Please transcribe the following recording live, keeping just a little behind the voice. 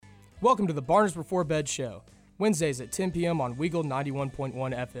Welcome to the Barnes Before Bed Show, Wednesdays at 10 p.m. on Weagle 91.1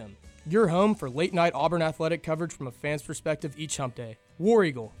 FM. Your home for late-night Auburn athletic coverage from a fan's perspective each hump day. War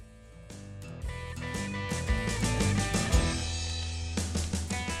Eagle.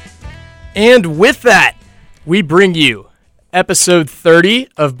 And with that, we bring you episode 30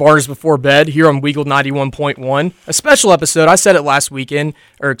 of Barnes Before Bed here on Weagle 91.1. A special episode. I said it last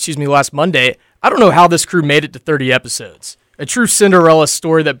Monday. I don't know how this crew made it to 30 episodes. A true Cinderella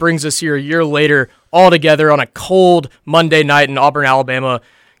story that brings us here a year later, all together on a cold Monday night in Auburn, Alabama,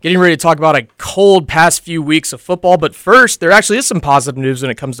 getting ready to talk about a cold past few weeks of football. But first, there actually is some positive news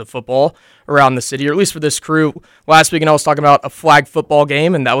when it comes to football around the city, or at least for this crew. Last weekend, I was talking about a flag football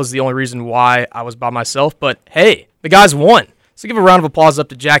game, and that was the only reason why I was by myself. But hey, the guys won. So give a round of applause up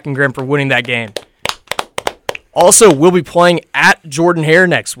to Jack and Graham for winning that game. Also, we'll be playing at Jordan-Hare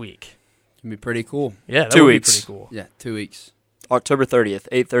next week. It'll be pretty cool. Yeah, that 2 would weeks. be pretty cool. Yeah, 2 weeks. October 30th,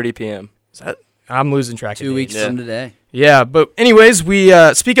 8:30 p.m. I'm losing track of 2 weeks dates. from today. Yeah, but anyways, we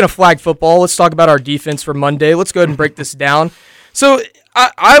speaking of flag football, let's talk about our defense for Monday. Let's go ahead and break this down. So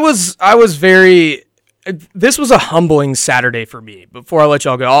I was very. This was a humbling Saturday for me. Before I let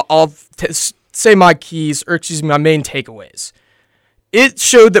y'all go, I'll say my my main takeaways. It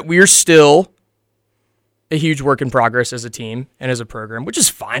showed that we're still a huge work in progress as a team and as a program, which is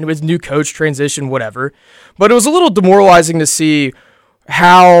fine with new coach transition, whatever. But it was a little demoralizing to see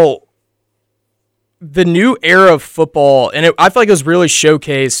how the new era of football, and I feel like it was really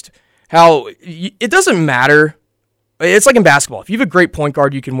showcased how it doesn't matter. It's like in basketball. If you have a great point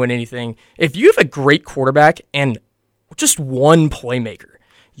guard, you can win anything. If you have a great quarterback and just one playmaker,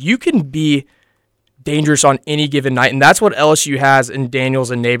 you can be dangerous on any given night, and that's what LSU has in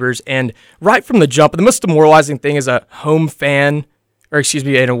Daniels and Neighbors. And right from the jump, the most demoralizing thing is an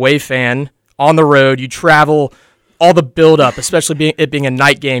away fan on the road. You travel, all the build-up, especially it being a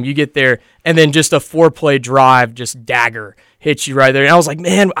night game, you get there, and then just a 4-play drive, just dagger, hits you right there. And I was like,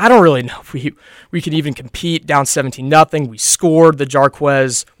 man, I don't really know if we can even compete down 17-0. We scored the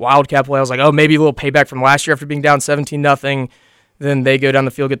Jarquez Wildcat play. I was like, oh, maybe a little payback from last year after being down 17-0. Then they go down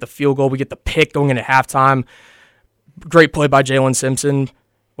the field, get the field goal. We get the pick going into halftime. Great play by Jalen Simpson.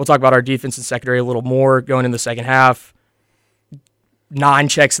 We'll talk about our defense and secondary a little more going in the second half. 9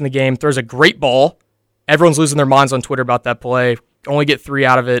 checks in the game. Throws a great ball. Everyone's losing their minds on Twitter about that play. Only get 3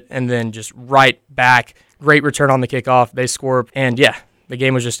 out of it, and then just right back. Great return on the kickoff. They score, and yeah, the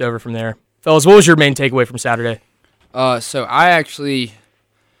game was just over from there. Fellas, what was your main takeaway from Saturday? So I actually,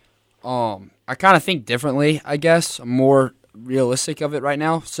 I kind of think differently, I guess. I'm more realistic of it right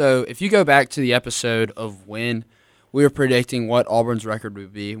now. So if you go back to the episode of when we were predicting what Auburn's record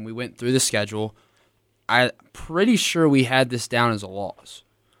would be, and we went through the schedule, I'm pretty sure we had this down as a loss.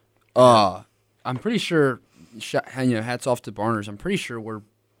 I'm pretty sure, hats off to Barners, I'm pretty sure we're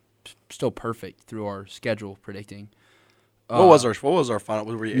still perfect through our schedule predicting. What was our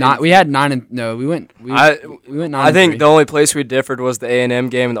final? We had 9 we went 9. I think the only place we differed was the A&M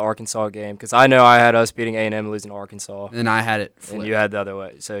game and the Arkansas game, because I know I had us beating A&M and losing to Arkansas, and I had it flipped. And you had the other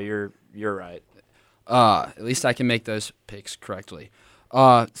way. So you're right. At least I can make those picks correctly.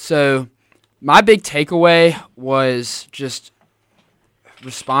 So my big takeaway was just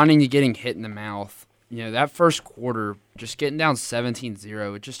responding to getting hit in the mouth. You know, that first quarter, just getting down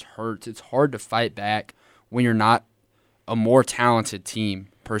 17-0, it just hurts. It's hard to fight back when you're not a more talented team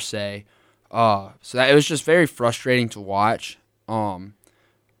per se. So that it was just very frustrating to watch.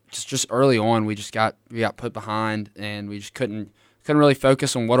 Just early on, we got put behind, and we just couldn't really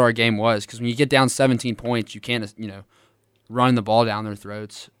focus on what our game was, because when you get down 17 points, you can't run the ball down their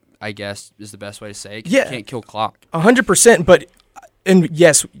throats, I guess is the best way to say it. Yeah, you can't kill clock. 100%. And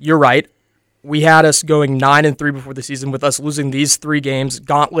yes, you're right. We had us going 9-3 before the season, with us losing these 3 games,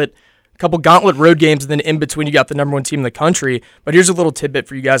 couple gauntlet road games, and then in between you got the number 1 team in the country. But here's a little tidbit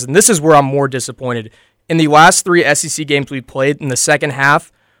for you guys, and this is where I'm more disappointed. In the last 3 SEC games we played in the second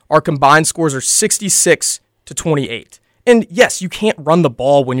half, our combined scores are 66-28. And yes, you can't run the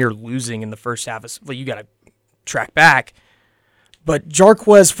ball when you're losing in the first half. You got to track back. But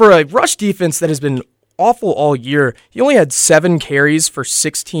Jarquez, for a rush defense that has been awful all year, he only had 7 carries for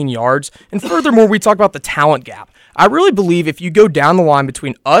 16 yards. And furthermore, we talk about the talent gap. I really believe if you go down the line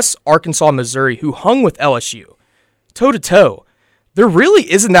between us, Arkansas, and Missouri, who hung with LSU, toe-to-toe, there really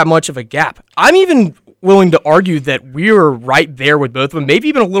isn't that much of a gap. I'm even willing to argue that we're right there with both of them, maybe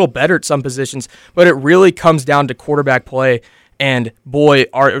even a little better at some positions, but it really comes down to quarterback play, and boy,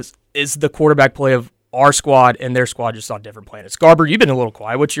 is the quarterback play of our squad and their squad just on different planets. Garber, you've been a little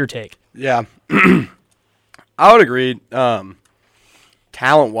quiet. What's your take? Yeah, I would agree.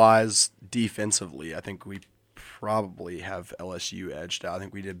 Talent-wise, defensively, I think we probably have LSU edged out. I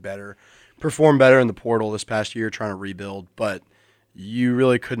think we did better, performed better in the portal this past year trying to rebuild, but you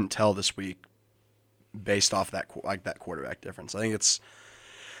really couldn't tell this week based off that quarterback difference. I think it's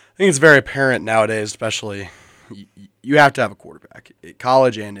very apparent nowadays, especially you have to have a quarterback,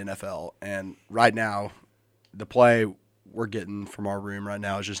 college and NFL, and right now the play we're getting from our room right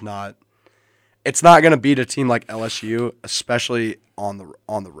now is just not. It's not going to beat a team like LSU, especially on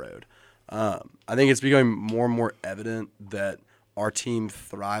the road. I think it's becoming more and more evident that our team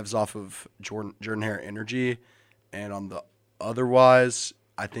thrives off of Jordan Hare energy, and on the otherwise,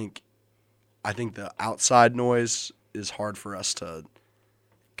 I think the outside noise is hard for us to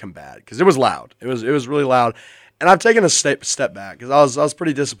combat because it was loud. It was really loud, and I've taken a step back because I was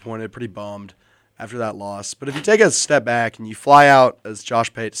pretty disappointed, pretty bummed after that loss. But if you take a step back and you fly out, as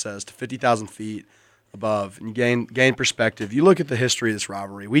Josh Pate says, to 50,000 feet above, and you gain perspective, you look at the history of this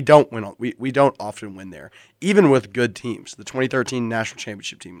rivalry. We don't often win there, even with good teams. The 2013 national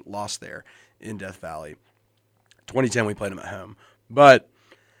championship team lost there in Death Valley. 2010 we played them at home, but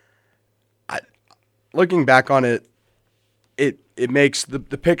looking back on it, it makes the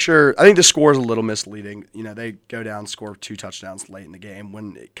picture. I think the score is a little misleading. You know, they go down, score 2 touchdowns late in the game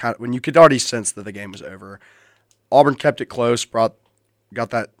when you could already sense that the game was over. Auburn kept it close, got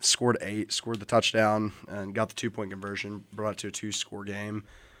that scored 8, scored the touchdown, and got the 2-point conversion, brought it to a 2-score game.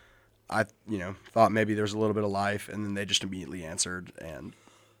 I thought maybe there was a little bit of life, and then they just immediately answered, and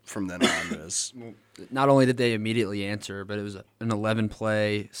from then on it was. Not only did they immediately answer, but it was an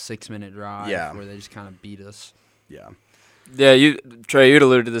 11-play, 6-minute drive where they just kind of beat us. Yeah. Yeah, Trey, you'd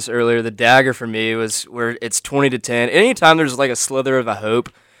alluded to this earlier. The dagger for me was where it's 20-10. Anytime there's like a slither of a hope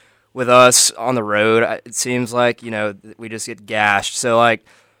with us on the road, it seems like we just get gashed. So like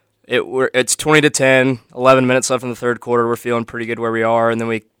it's 20-10, 11 minutes left in the third quarter. We're feeling pretty good where we are, and then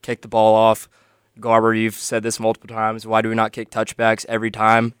we kick the ball off. Garber, you've said this multiple times. Why do we not kick touchbacks every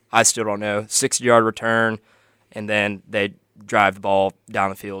time? I still don't know. 60-yard return, and then they drive the ball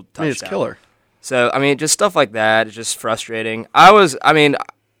down the field. Touchdown. It's killer. So, just stuff like that is just frustrating.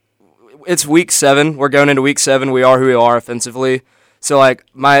 It's week 7. We're going into week 7. We are who we are offensively. So,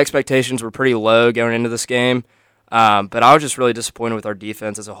 my expectations were pretty low going into this game. But I was just really disappointed with our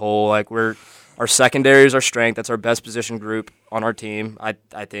defense as a whole. Our secondary is our strength. That's our best position group on our team, I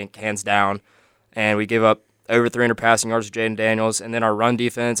think, hands down. And we gave up over 300 passing yards to Jaden Daniels. And then our run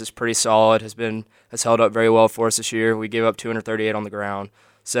defense is pretty solid, has held up very well for us this year. We gave up 238 on the ground.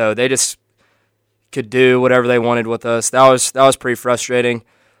 So they just could do whatever they wanted with us. That was pretty frustrating.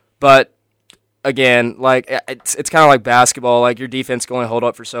 But again, it's kind of like basketball. Your defense can only hold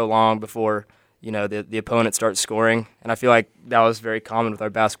up for so long before the opponent starts scoring. And I feel like that was very common with our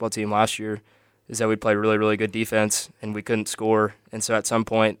basketball team last year, is that we played really, really good defense and we couldn't score. And so at some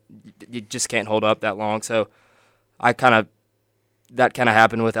point, you just can't hold up that long. So that kind of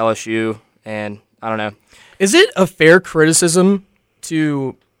happened with LSU, and I don't know. Is it a fair criticism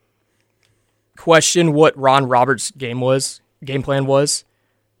to question what Ron Roberts' game plan was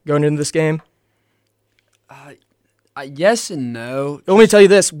going into this game? Yes and no. Let me tell you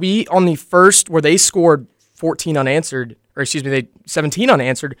this. We, on the first, where they scored 17 unanswered,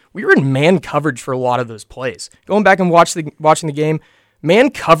 we were in man coverage for a lot of those plays. Going back and watching the game, man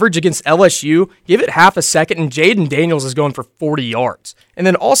coverage against LSU, give it half a second, and Jaden Daniels is going for 40 yards. And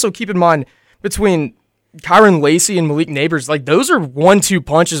then also keep in mind, between Kyron Lacey and Malik Neighbors, those are 1-2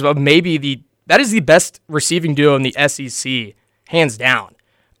 punches of that is the best receiving duo in the SEC, hands down.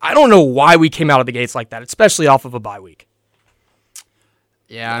 I don't know why we came out of the gates like that, especially off of a bye week.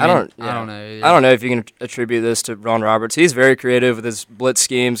 Yeah, I don't know. I don't know if you can attribute this to Ron Roberts. He's very creative with his blitz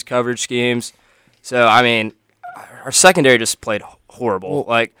schemes, coverage schemes. So, our secondary just played horrible.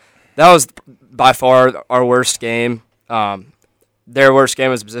 That was by far our worst game. Their worst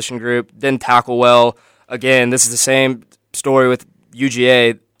game as a position group. Didn't tackle well. Again, this is the same story with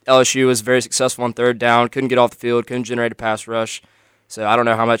UGA. LSU was very successful on third down, couldn't get off the field, couldn't generate a pass rush. So I don't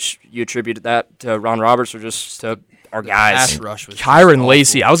know how much you attribute that to Ron Roberts or just to our guys. Pass rush was Kyron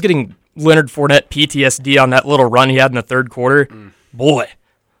Lacey. I was getting Leonard Fournette PTSD on that little run he had in the third quarter. Boy,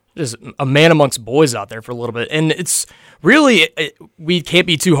 just a man amongst boys out there for a little bit. And it's really, we can't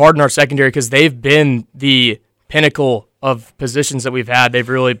be too hard on our secondary because they've been the pinnacle of positions that we've had. They've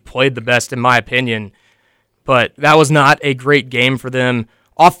really played the best, in my opinion. But that was not a great game for them.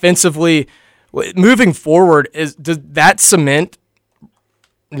 Offensively, moving forward, does that cement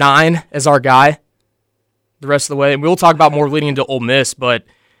 9 as our guy the rest of the way? And we'll talk about more leading into Ole Miss, but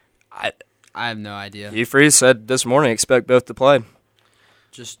I have no idea. Hugh Freeze said this morning, expect both to play.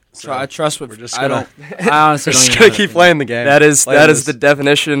 I trust what we're just gonna. I honestly We're don't just even gonna know keep playing the game. That is the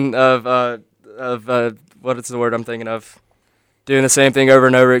definition of what is the word I'm thinking of? Doing the same thing over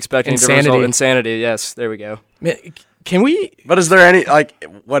and over, expecting Insanity. to result. Insanity. Yes, there we go. Man, can we? But is there any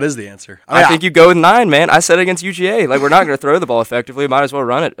what is the answer? I think you go with 9, man. I said against UGA, like we're not going to throw the ball effectively. Might as well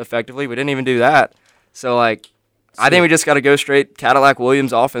run it effectively. We didn't even do that. So like, I think we just got to go straight Cadillac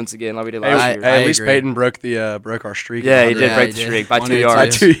Williams offense again, like we did last year. At least agree. Peyton broke our streak. Yeah, he did Yeah, break he the did. streak by 2 182.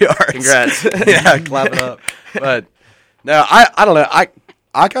 yards. By 2 yards. Congrats. Yeah, clap it up. But no, I don't know.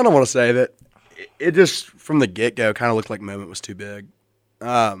 I kind of want to say that it just from the get go kind of looked like Moment was too big.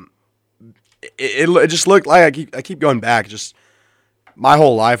 It just looked like I keep going back. Just my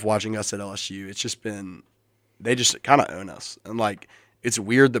whole life watching us at LSU, it's just been they just kind of own us, and like it's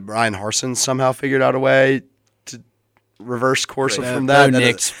weird that Brian Harsin somehow figured out a way to reverse course it from that. Bo That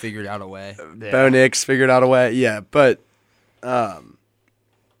Nix figured out a way. Bo Nix figured out a way. Yeah, but yeah,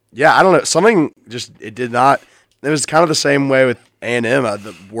 I don't know. Something just it did not. It was kind of the same way with A&M.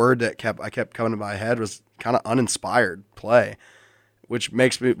 The word that I kept coming to my head was kind of uninspired play, which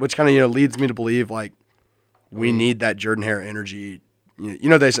kind of leads me to believe like we need that Jordan Hare energy.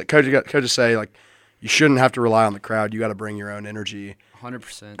 They say coaches say like you shouldn't have to rely on the crowd. You got to bring your own energy.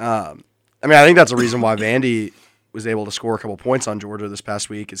 100%. I mean, I think that's the reason why Vandy was able to score a couple points on Georgia this past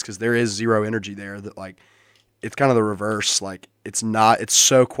week is because there is zero energy there. That like it's kind of the reverse. Like it's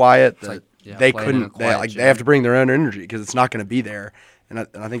so quiet that like, yeah, they playing in a couldn't. quiet They have to bring their own energy because it's not going to be there. And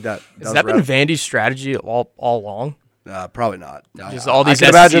I think that Has that been Vandy's strategy all along? probably not. Just all these I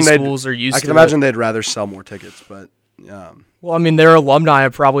can SEC imagine schools are used I to can imagine they'd rather sell more tickets, but Well, I mean, their alumni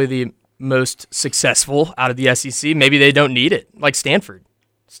are probably the most successful out of the SEC. Maybe they don't need it, like Stanford.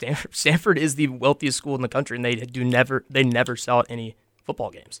 Stanford is the wealthiest school in the country, and they never sell out any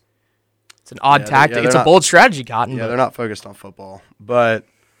football games. It's an odd tactic. It's a bold strategy, Cotton. Yeah, they're not focused on football, but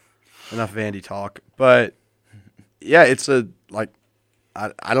enough Vandy talk. But yeah, it's I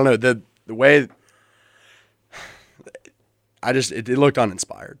don't know the way. It looked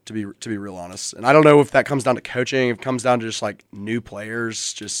uninspired to be real honest, and I don't know if that comes down to coaching, if it comes down to just like new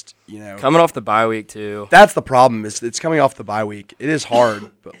players, just Coming off the bye week too. That's the problem. It's coming off the bye week. It is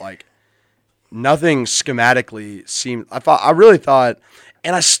hard, but like nothing schematically seemed. I really thought,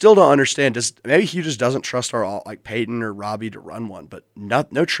 and I still don't understand. Maybe he just doesn't trust our like Peyton or Robbie to run one, but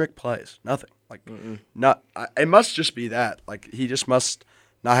no trick plays, nothing. Like it must just be that like he just must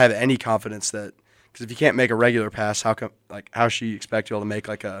not have any confidence that. Because if you can't make a regular pass, how should you expect you all to make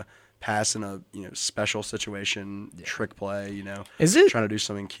like a pass in a special situation trick play? Is it trying to do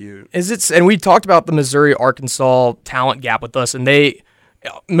something cute? And we talked about the Missouri-Arkansas talent gap with us, and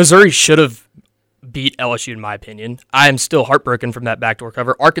Missouri should have beat LSU in my opinion. I am still heartbroken from that backdoor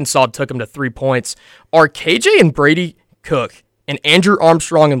cover. Arkansas took them to 3 points. Are KJ and Brady Cook and Andrew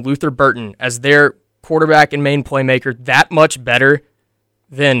Armstrong and Luther Burton as their quarterback and main playmaker that much better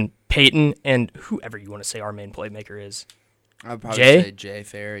than Peyton and whoever you want to say our main playmaker is? I'd probably Jay? say Jay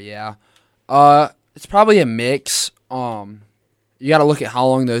Fair, yeah. It's probably a mix. You got to look at how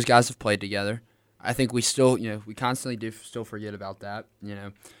long those guys have played together. I think we still, we constantly do still forget about that.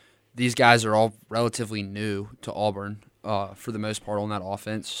 These guys are all relatively new to Auburn for the most part on that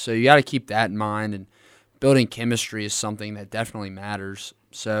offense. So you got to keep that in mind, and building chemistry is something that definitely matters.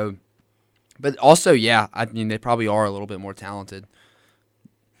 So, but also, yeah, I mean, they probably are a little bit more talented.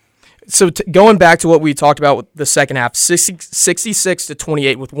 So going back to what we talked about with the second half,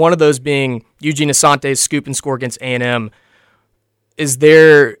 66-28, with one of those being Eugene Asante's scoop and score against A&M, is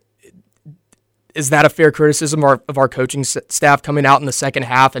that a fair criticism of our coaching staff coming out in the second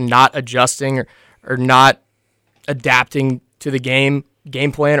half and not adjusting or not adapting to the game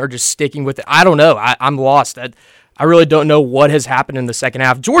plan or just sticking with it? I don't know. I'm lost. I really don't know what has happened in the second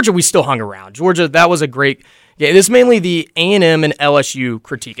half. Georgia, we still hung around. Georgia, that was a great game. This is mainly the A&M and LSU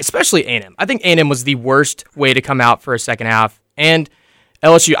critique, especially A&M. I think A&M was the worst way to come out for a second half. And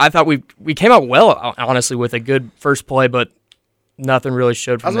LSU, I thought we came out well, honestly, with a good first play, but nothing really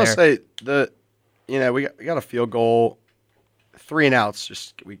showed from there. I was going to say, we got a field goal, 3 and outs.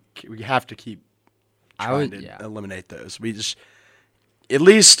 Just we have to keep trying to eliminate those. We just, at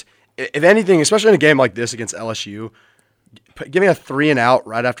least, if anything, especially in a game like this against LSU, giving a 3 and out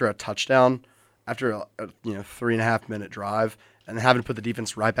right after a touchdown, after a 3.5 minute drive, and then having to put the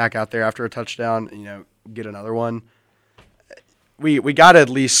defense right back out there after a touchdown, get another one. We got to at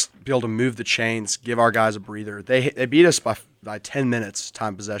least be able to move the chains, give our guys a breather. They beat us by 10 minutes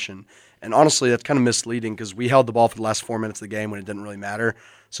time possession, and honestly, that's kind of misleading because we held the ball for the last 4 minutes of the game when it didn't really matter.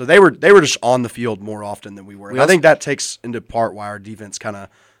 So they were just on the field more often than we were. I think that takes into part why our defense kind of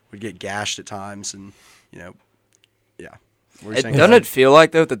would get gashed at times, and yeah. What were you saying? Doesn't it feel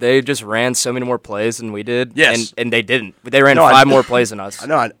like, though, that they just ran so many more plays than we did? Yes. And they didn't. They ran 5 more plays than us. I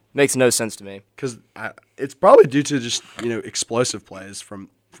know. Makes no sense to me. Because it's probably due to just, explosive plays from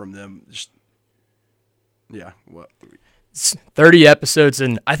them. Just, yeah. What? It's 30 episodes,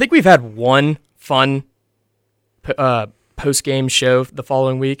 and I think we've had one fun post-game show the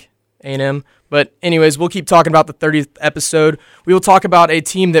following week, A&M. But anyways, we'll keep talking about the 30th episode. We will talk about a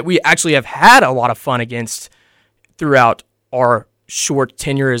team that we actually have had a lot of fun against throughout our short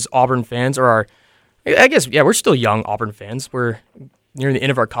tenure as Auburn fans, or we're still young Auburn fans. We're near the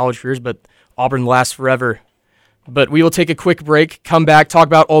end of our college careers, but Auburn lasts forever. But we will take a quick break, come back, talk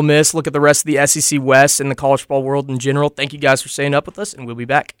about Ole Miss, look at the rest of the SEC West and the college football world in general. Thank you guys for staying up with us, and we'll be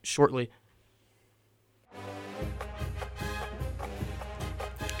back shortly.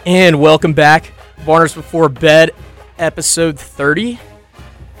 And welcome back, Varners Before Bed, episode 30.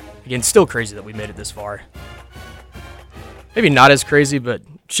 Again, still crazy that we made it this far. Maybe not as crazy, but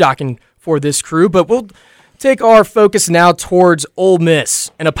shocking for this crew. But we'll take our focus now towards Ole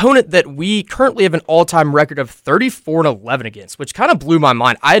Miss, an opponent that we currently have an all-time record of 34-11 against, which kind of blew my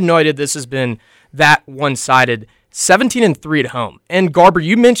mind. I had no idea this has been that one-sided. 17-3 at home. And Garber,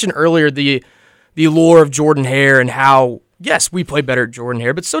 you mentioned earlier the lure of Jordan Hare and how, yes, we play better at Jordan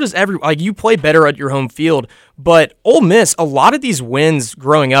Hare, but so does you play better at your home field. But Ole Miss, a lot of these wins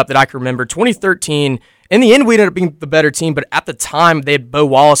growing up that I can remember, 2013, in the end, we ended up being the better team, but at the time, they had Bo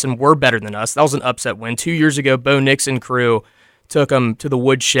Wallace and were better than us. That was an upset win. 2 years ago, Bo Nixon crew took them to the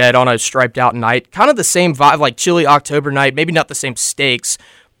woodshed on a striped-out night. Kind of the same vibe, like chilly October night, maybe not the same stakes,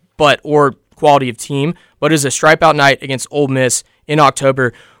 or quality of team, but as a striped-out night against Ole Miss in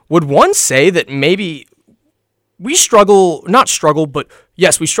October. Would one say that maybe we struggle, but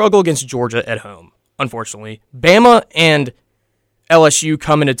yes, we struggle against Georgia at home, unfortunately. Bama and LSU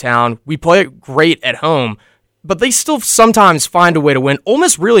come into town. We play great at home, but they still sometimes find a way to win. Ole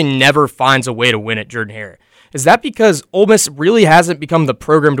Miss really never finds a way to win at Jordan Hare. Is that because Ole Miss really hasn't become the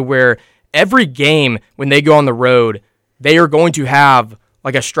program to where every game when they go on the road, they are going to have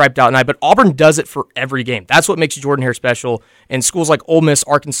like a striped out night, but Auburn does it for every game. That's what makes Jordan Hare special. And schools like Ole Miss,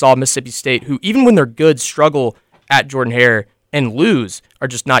 Arkansas, Mississippi State, who even when they're good struggle at Jordan Hare and lose, are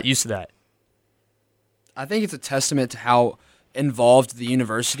just not used to that. I think it's a testament to how involved the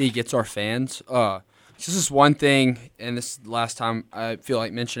university gets our fans. This is one thing, and this is the last time I feel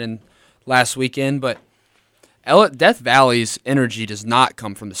like mentioning last weekend, but Death Valley's energy does not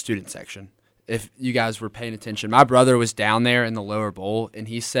come from the student section. If you guys were paying attention, my brother was down there in the lower bowl, and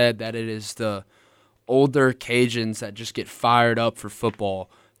he said that it is the older Cajuns that just get fired up for football.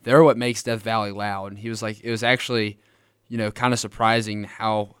 They're what makes Death Valley loud. And he was like, it was actually, kind of surprising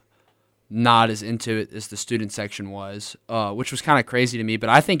how not as into it as the student section was, which was kind of crazy to me. But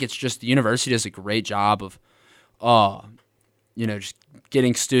I think it's just the university does a great job of, just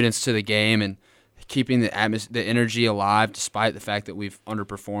getting students to the game and keeping the energy alive despite the fact that we've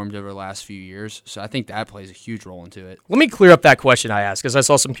underperformed over the last few years. So I think that plays a huge role into it. Let me clear up that question I asked because I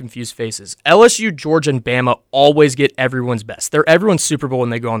saw some confused faces. LSU, Georgia, and Bama always get everyone's best. They're everyone's Super Bowl when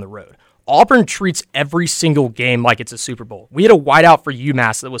they go on the road. Auburn treats every single game like it's a Super Bowl. We had a whiteout for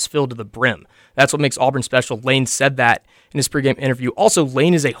UMass that was filled to the brim. That's what makes Auburn special. Lane said that in his pregame interview. Also,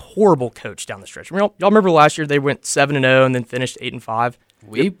 Lane is a horrible coach down the stretch. Y'all remember last year they went 7-0 and then finished 8-5?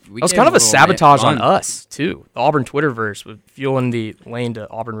 It was kind of a sabotage on us, too. The Auburn Twitterverse was fueling the Lane to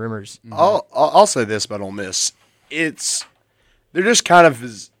Auburn rumors. I'll say this about Ole Miss. There just kind of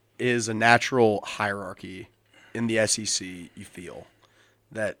is a natural hierarchy in the SEC, you feel.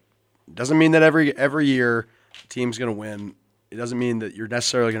 That doesn't mean that every year a team's going to win. It doesn't mean that you're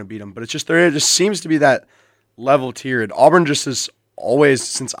necessarily going to beat them. But it's just there just seems to be that level tiered. Auburn just has always,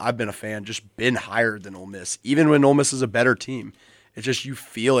 since I've been a fan, just been higher than Ole Miss, even when Ole Miss is a better team. It's just you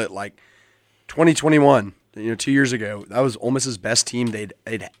feel it like 2021, 2 years ago, that was Ole Miss's best team they'd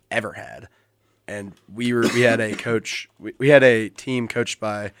ever had. And we had a coach, we had a team coached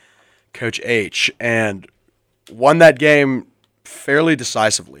by Coach H and won that game fairly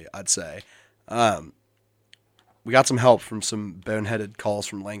decisively, I'd say. We got some help from some boneheaded calls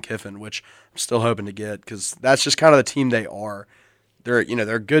from Lane Kiffin, which I'm still hoping to get because that's just kind of the team they are. They're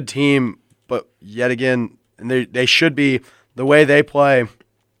a good team, but yet again, and they should be the way they play,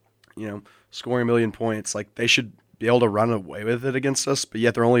 scoring 1 million points. Like they should be able to run away with it against us, but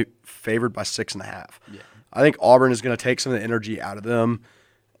yet they're only favored by 6.5. Yeah. I think Auburn is going to take some of the energy out of them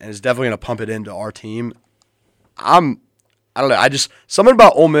and is definitely going to pump it into our team. I don't know. Something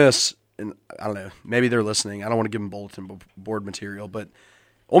about Ole Miss, and I don't know, maybe they're listening. I don't want to give them bulletin board material, but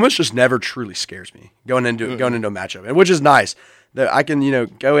Ole Miss just never truly scares me going into a matchup, and which is nice. I can,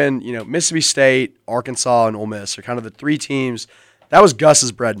 go in, Mississippi State, Arkansas, and Ole Miss are kind of the three teams. That was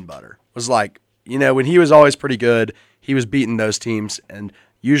Gus's bread and butter. It was like, when he was always pretty good, he was beating those teams, and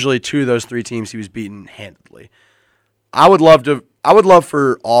usually two of those three teams he was beating handedly. I would love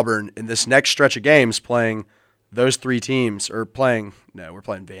for Auburn in this next stretch of games playing those three teams, we're playing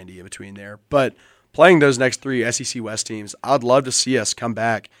Vandy in between there, but playing those next three SEC West teams, I'd love to see us come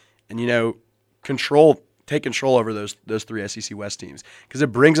back and, take control over those three SEC West teams, because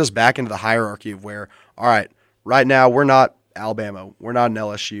it brings us back into the hierarchy of where, all right, right now we're not Alabama, we're not an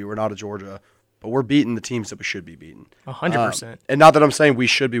LSU, we're not a Georgia, but we're beating the teams that we should be beating. 100%. And not that I'm saying we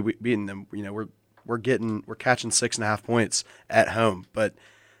should be beating them. We're catching 6.5 points at home, but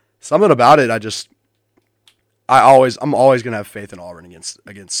something about it, I'm always gonna have faith in Auburn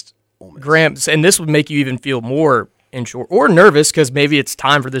against Ole Miss. Graham, and this would make you even feel more unsure or nervous because maybe it's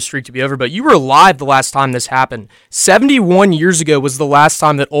time for this streak to be over. But you were alive the last time this happened. 71 years ago was the last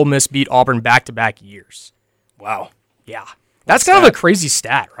time that Ole Miss beat Auburn back-to-back years. Wow. Yeah, that's kind of a crazy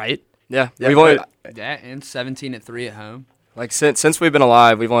stat, right? Yeah, we've only and 17-3 at home. Like since we've been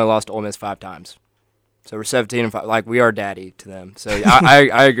alive, we've only lost to Ole Miss 5 times. So we're 17-5. Like, we are daddy to them. So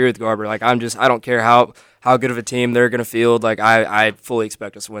I agree with Garber. Like, I don't care how good of a team they're gonna field. Like, I fully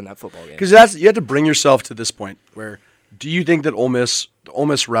expect us to win that football game. Because you have to bring yourself to this point where, do you think that the Ole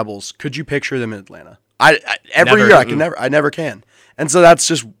Miss Rebels, could you picture them in Atlanta? Every year I never can. And so that's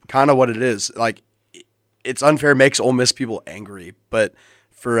just kind of what it is. Like, it's unfair, makes Ole Miss people angry, but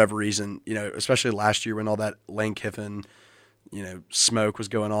for every reason, especially last year when all that Lane Kiffin, smoke was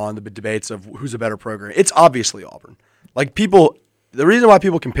going on, the debates of who's a better program. It's obviously Auburn. Like, the reason why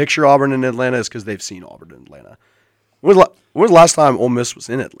people can picture Auburn in Atlanta is because they've seen Auburn in Atlanta. When was the last time Ole Miss was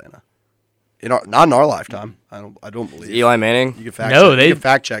in Atlanta? Not in our lifetime. I don't believe. Eli Manning? You can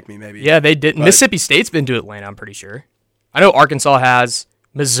fact check me maybe. Yeah, they did. Mississippi State's been to Atlanta, I'm pretty sure. I know Arkansas has.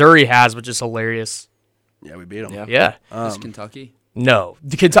 Missouri has, which is hilarious. Yeah, we beat them. Yeah. Is Kentucky? No.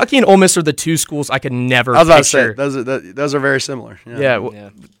 The Kentucky and Ole Miss are the two schools I could never I was about picture. to say, those are very similar. Yeah.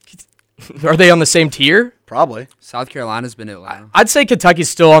 Are they on the same tier? Probably. South Carolina's been to Atlanta. I'd say Kentucky's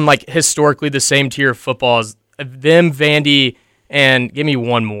still on, like, historically the same tier of football as them, Vandy, and give me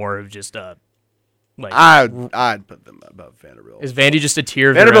one more of just I'd put them above Vanderbilt. Is Vandy just a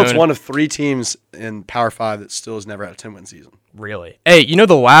tier of Vanderbilt's their own? one of 3 teams in Power 5 that still has never had a 10-win season. Really? Hey,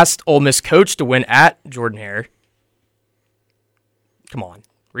 the last Ole Miss coach to win at Jordan-Hare? Come on.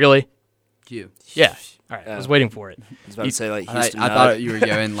 Really? You. Yeah. All right. I was waiting for it. I was about to say, like, Houston. I thought you were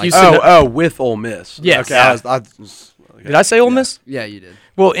going like. With Ole Miss. Yes. Okay. Did I say Ole Miss? Yeah, you did.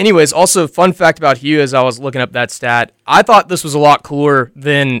 Well, anyways, also fun fact about Hugh as I was looking up that stat, I thought this was a lot cooler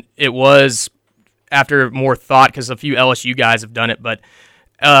than it was after more thought because a few LSU guys have done it. But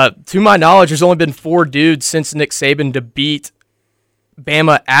to my knowledge, there's only been 4 dudes since Nick Saban to beat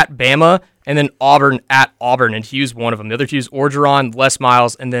Bama at Bama and then Auburn at Auburn, and Hugh's one of them. The other 2 is Orgeron, Les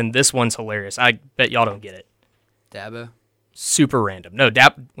Miles, and then this one's hilarious. I bet y'all don't get it. Dabo? Super random. No,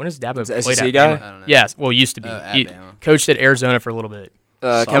 when is Dabo the played SEC at guy? Bama? I don't know. Yes, well, used to be. He Bama. coached at Arizona for a little bit.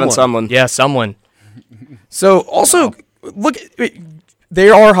 Kevin Sumlin. Yeah, someone. So also, look, they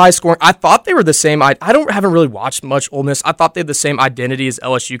are high scoring. I thought they were the same. I haven't really watched much Ole Miss. I thought they had the same identity as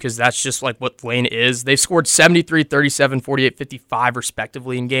LSU because that's just like what Lane is. They've scored 73, 37, 48, 55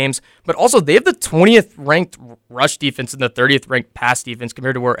 respectively in games. But also they have the 20th ranked rush defense and the 30th ranked pass defense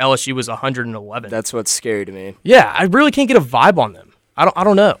compared to where LSU was 111. That's what's scary to me. Yeah, I really can't get a vibe on them. I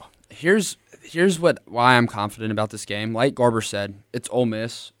don't know. Here's why I'm confident about this game. Like Garber said, it's Ole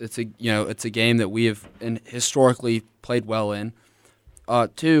Miss. It's a game that we have historically played well in.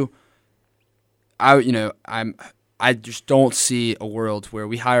 2, I just don't see a world where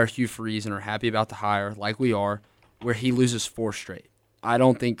we hire Hugh Freeze and are happy about the hire like we are, where he loses 4 straight. I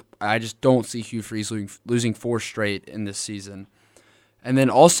just don't see Hugh Freeze losing 4 straight in this season. And then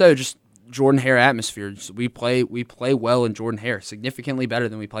also just Jordan-Hare atmosphere. We play well in Jordan-Hare, significantly better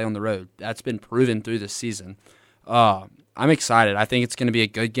than we play on the road. That's been proven through this season. I'm excited. I think it's going to be a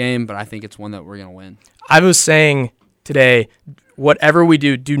good game, but I think it's one that we're going to win. I was saying today, whatever we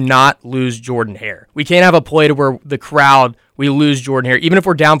do not lose Jordan-Hare. We can't have a play to where we lose Jordan-Hare. Even if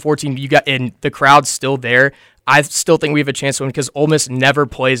we're down 14, and the crowd's still there, I still think we have a chance to win because Ole Miss never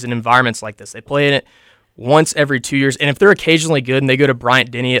plays in environments like this. They play in it once every 2 years, and if they're occasionally good and they go to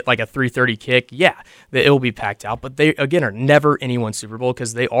Bryant-Denny at like a 3:30 kick, it will be packed out. But they, again, are never anyone's Super Bowl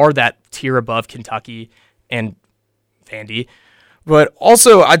because they are that tier above Kentucky and Vandy. But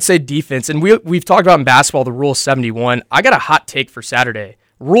also, I'd say defense, and we've talked about in basketball the rule of 71. I got a hot take for Saturday.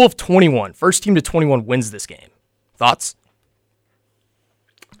 Rule of 21. First team to 21 wins this game. Thoughts?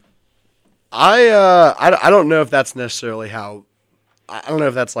 I don't know if that's necessarily how I don't know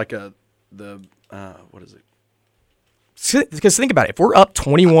if that's like what is it? Because think about it. If we're up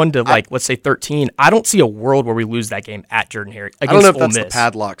 21 to, let's say 13, I don't see a world where we lose that game at Jordan-Hare against I don't know if Ole that's Miss. the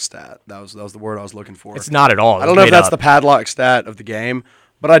padlock stat. That was the word I was looking for. It's not at all. I don't know if that's the padlock stat of the game,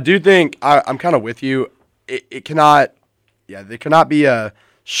 but I do think I'm kind of with you. It cannot, there cannot be a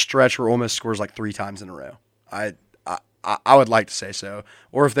stretch where Ole Miss scores like 3 times in a row. I would like to say so.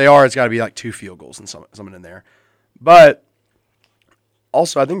 Or if they are, it's got to be like 2 field goals and something in there. But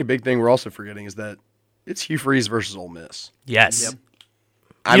also, I think a big thing we're also forgetting is that it's Hugh Freeze versus Ole Miss. Yes. Yep.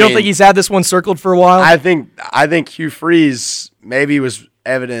 You don't think he's had this one circled for a while? I think Hugh Freeze maybe was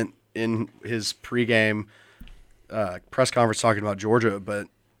evident in his pregame press conference talking about Georgia, but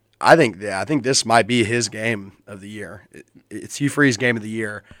I think this might be his game of the year. It's Hugh Freeze game of the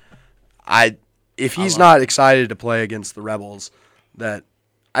year. If he's not excited to play against the Rebels, that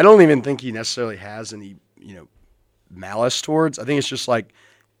I don't even think he necessarily has any malice towards. I think it's just like,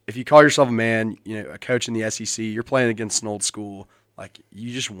 if you call yourself a man, a coach in the SEC, you're playing against an old school. Like,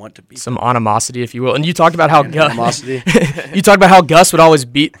 you just want to beat some animosity, if you will. And you talked about how animosity. You talked about how Gus would always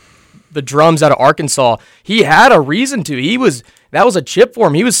beat the drums out of Arkansas. He had a reason to. That was a chip for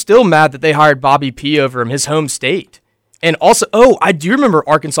him. He was still mad that they hired Bobby P over him, his home state. And also, I do remember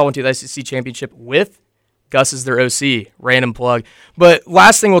Arkansas went to the SEC championship with Gus as their OC. Random plug. But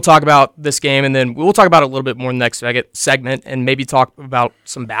last thing we'll talk about this game, and then we'll talk about it a little bit more in the next segment, and maybe talk about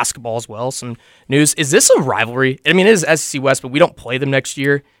some basketball as well, some news. Is this a rivalry? I mean, it is SEC West, but we don't play them next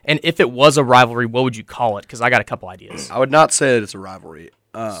year. And if it was a rivalry, what would you call it? Because I got a couple ideas. I would not say that it's a rivalry.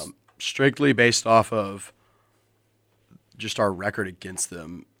 Strictly based off of just our record against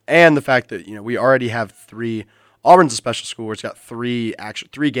them, and the fact that we already have 3. Auburn's a special school where it's got 3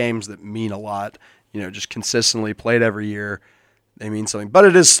 games that mean a lot. Just consistently played every year, they mean something. But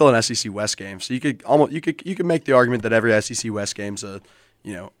it is still an SEC West game, so you could make the argument that every SEC West game's a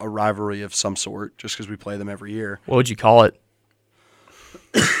rivalry of some sort, just because we play them every year. What would you call it?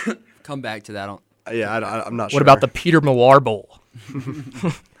 Come back to that. I'm not sure. What about the Peter Millar Bowl?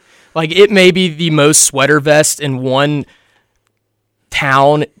 Like, it may be the most sweater vest in one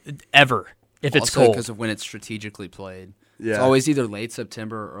town ever if it's also cold. because of when it's strategically played. Yeah. It's always either late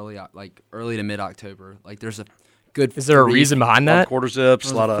September or early to mid-October. Like, there's a good. Is there a reason behind A lot that? of quarter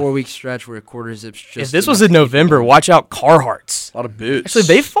zips, a lot of 4-week stretch where quarter zips just. If this was in November, watch out, Carhartts. a lot of boots. Actually,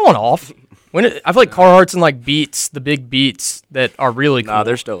 they've fallen off. I feel like Carhartts and like Beats, the big Beats that are really cool. Nah,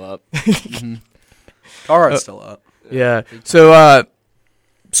 they're still up. Carhartt's still up. Yeah. So,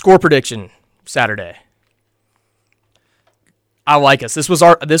 score prediction Saturday. I like us. This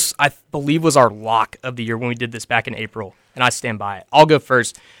I believe was our lock of the year when we did this back in April, and I stand by it. I'll go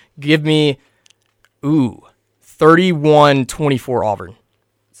first. Give me 31-24 Auburn.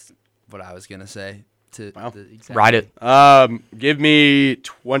 What I was gonna say. Wow. Ride it. Give me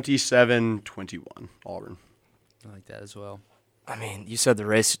 27-21 Auburn. I like that as well. I mean, you said the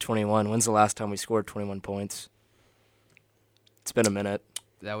race to 21. When's the last time we scored 21 points? It's been a minute.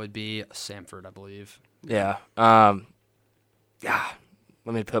 That would be Samford, I believe. Yeah. Let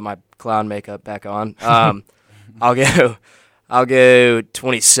me put my clown makeup back on. I'll go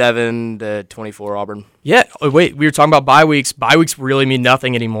 27-24 Auburn. Yeah. Oh, wait, we were talking about bye weeks. Bye weeks really mean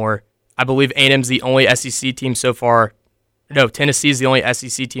nothing anymore. I believe A&M's the only SEC team so far. No, Tennessee's the only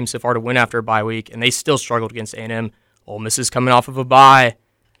SEC team so far to win after a bye week, and they still struggled against A&M. Ole Miss is coming off of a bye.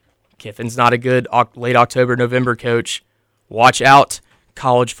 Kiffin's not a good late October, November coach. Watch out,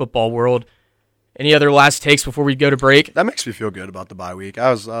 college football world. Any other last takes before we go to break? That makes me feel good about the bye week.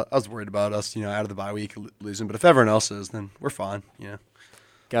 I was worried about us, out of the bye week losing, but if everyone else is, then we're fine.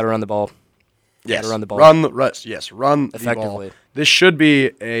 Got to run the ball. Yes. Got to run the ball. Run the effectively. ball. This should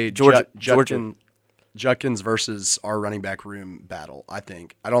be a Georgia. Judkins versus our running back room battle, I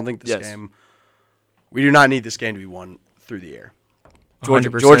think. I don't think this Yes. game – we do not need this game to be won through the air.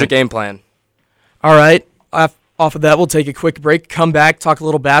 100%. Georgia game plan. All right. Off of that, we'll take a quick break, come back, talk a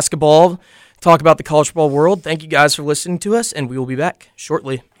little basketball, talk about the college football world. Thank you guys for listening to us, and we will be back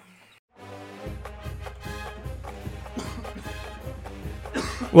shortly.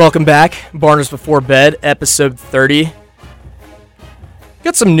 Welcome back. Barners Before Bed, episode 30.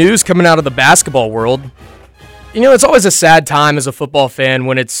 Got some news coming out of the basketball world. It's always a sad time as a football fan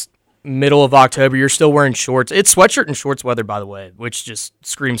when it's middle of October. You're still wearing shorts. It's sweatshirt and shorts weather, by the way, which just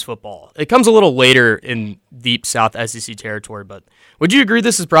screams football. It comes a little later in deep South SEC territory, but would you agree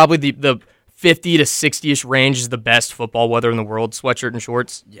this is probably the 50 to 60-ish range is the best football weather in the world, sweatshirt and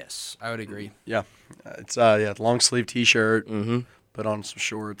shorts? Yes, I would agree. Yeah. It's long sleeve T-shirt, put on some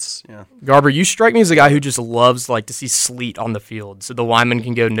shorts, yeah. Garber, you strike me as a guy who just loves to see sleet on the field so the linemen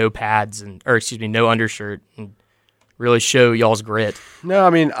can go no pads no undershirt and really show y'all's grit. No, I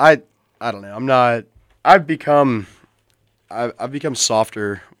mean I don't know. I'm not. I've become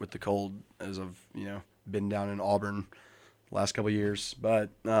softer with the cold as I've been down in Auburn the last couple of years, but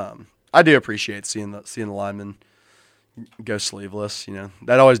I do appreciate seeing the linemen go sleeveless.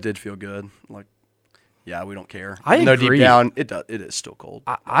 That always did feel good. Like, yeah, we don't care. I Even though agree. deep down, it is still cold.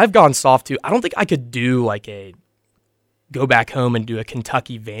 I've gone soft too. I don't think I could do like go back home and do a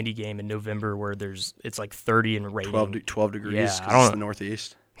Kentucky Vandy game in November where it's like 30 and raining. 12 degrees. Yeah, 'cause I don't it's know. the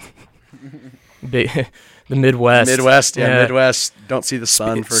Northeast. The Midwest. Midwest. Don't see the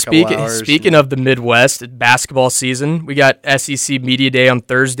sun for a couple hours. Speaking of the Midwest, basketball season, we got SEC Media Day on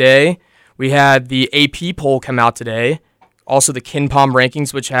Thursday. We had the AP poll come out today. Also the KenPom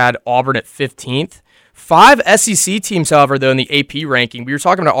rankings, which had Auburn at 15th. 5 SEC teams, however, though, in the AP ranking. We were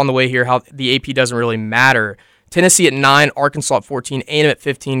talking about on the way here how the AP doesn't really matter. Tennessee at 9, Arkansas at 14, A&M at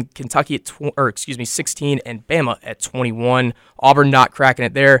 15, Kentucky at 16, and Bama at 21. Auburn not cracking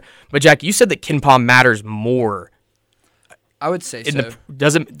it there. But Jack, you said that KenPom matters more. I would say so.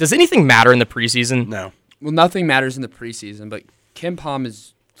 Does anything matter in the preseason? No. Well, nothing matters in the preseason, but KenPom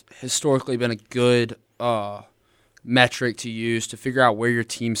has historically been a good metric to use to figure out where your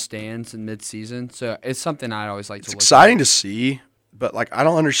team stands in midseason. So it's something I always like to look at. It's exciting to see, but I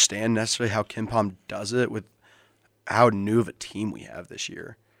don't understand necessarily how KenPom does it with how new of a team we have this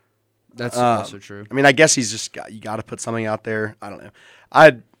year. That's also true. I mean, I guess he's just you got to put something out there. I don't know.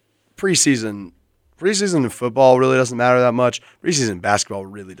 Preseason in football really doesn't matter that much. Preseason basketball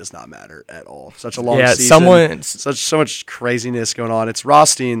really does not matter at all. Such a long season. So much craziness going on. It's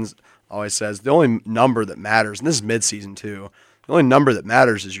Rothstein's always says the only number that matters, and this is midseason too. The only number that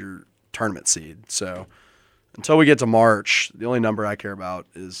matters is your tournament seed. So until we get to March, the only number I care about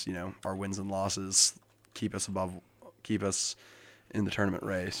is our wins and losses. Keep us in the tournament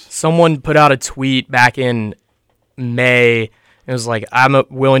race. Someone put out a tweet back in May. It was like, I'm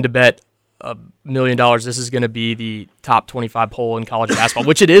willing to bet $1 million this is going to be the top 25 poll in college basketball,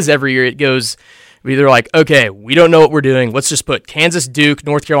 which it is every year. It goes either like, okay, we don't know what we're doing. Let's just put Kansas, Duke,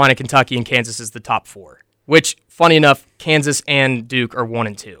 North Carolina, Kentucky, and Kansas is the top 4, which, funny enough, Kansas and Duke are 1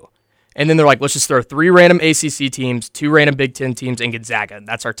 and 2. And then they're like, let's just throw 3 random ACC teams, 2 random Big Ten teams, and Gonzaga.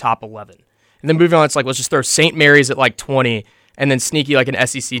 That's our top 11. And then moving on, it's like, let's just throw St. Mary's at like 20, and then sneaky like an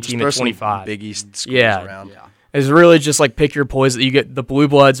SEC team at 25. Big East schools around. Yeah. It's really just like pick your poison. You get the Blue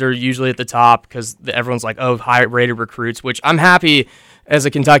Bloods are usually at the top because everyone's like, oh, high-rated recruits, which I'm happy as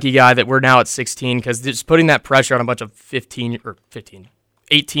a Kentucky guy that we're now at 16 because just putting that pressure on a bunch of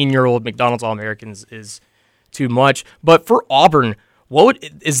 18-year-old McDonald's All-Americans is too much. But for Auburn,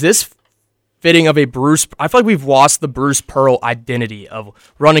 is this fitting of a Bruce? I feel like we've lost the Bruce Pearl identity of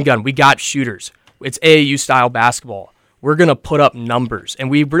run and gun. We got shooters. It's AAU-style basketball. We're going to put up numbers. And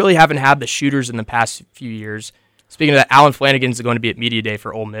we really haven't had the shooters in the past few years. Speaking of that, Alan Flanagan's going to be at Media Day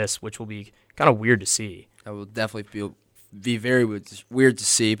for Ole Miss, which will be kind of weird to see. That will definitely be very weird to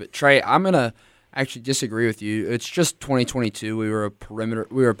see. But, Trey, I'm going to actually disagree with you. It's just 2022. We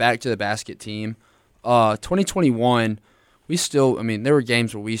were back to the basket team. 2021, there were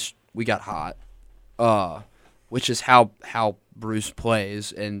games where we got hot, which is how Bruce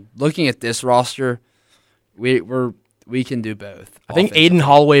plays. And looking at this roster, we can do both. I think Aiden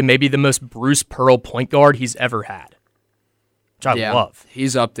Holloway may be the most Bruce Pearl point guard he's ever had, which I love.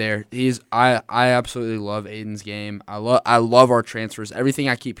 He's up there. I absolutely love Aiden's game. I love our transfers. Everything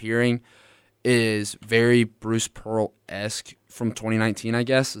I keep hearing is very Bruce Pearl-esque from 2019, I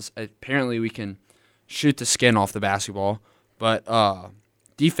guess. Apparently we can shoot the skin off the basketball, but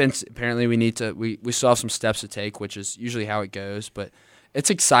defense, apparently we still have some steps to take, which is usually how it goes, but it's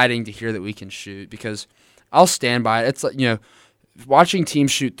exciting to hear that we can shoot because I'll stand by it. It's like, watching teams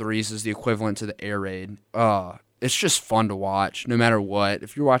shoot threes is the equivalent to the air raid. It's just fun to watch no matter what.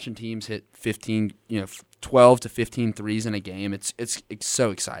 If you're watching teams hit 12 to 15 threes in a game, it's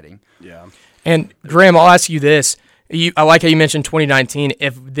so exciting. Yeah. And Graham, I'll ask you this. I like how you mentioned 2019.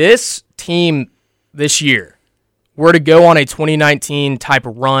 If this team this year were to go on a 2019 type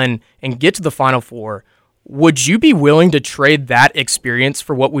run and get to the Final Four, would you be willing to trade that experience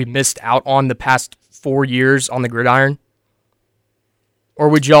for what we missed out on the past 4 years on the gridiron? Or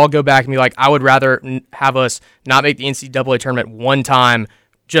would y'all go back and be like, I would rather have us not make the NCAA tournament one time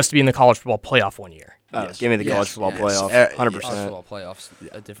just to be in the college football playoff one year? Yes. Give me the college football playoff, 100%. College football playoffs,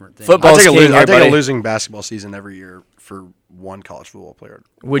 a different thing. Football- I take a losing basketball season every year for one college football player.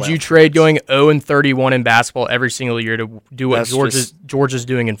 Would you trade going 0-31 in basketball every single year to do what Georgia's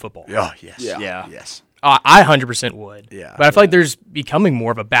doing in football? Yeah, yes. Yeah. Yes. I 100% would. Yeah. But I feel like there's becoming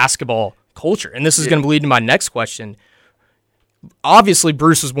more of a basketball culture. And this is going to lead to my next question. Obviously,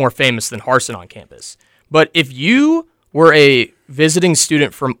 Bruce was more famous than Harsin on campus. But if you were a visiting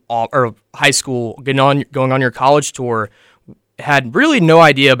student from or high school going on your college tour, had really no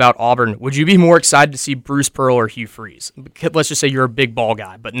idea about Auburn, would you be more excited to see Bruce Pearl or Hugh Freeze? Let's just say you're a big ball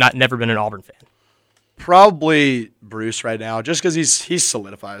guy, but never been an Auburn fan. Probably Bruce right now, just because he's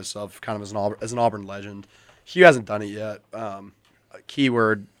solidified himself kind of as an Auburn legend. Hugh hasn't done it yet.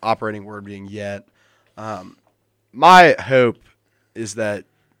 Keyword, operating word being yet. My hope is that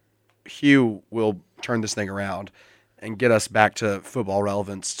Hugh will turn this thing around and get us back to football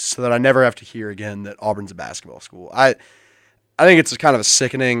relevance, so that I never have to hear again that Auburn's a basketball school. I think it's kind of a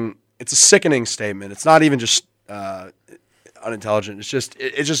sickening statement. It's not even just unintelligent.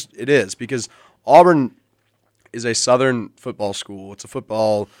 It is, because Auburn is a Southern football school. It's a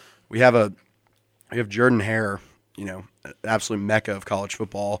football. We have Jordan Hare, an absolute mecca of college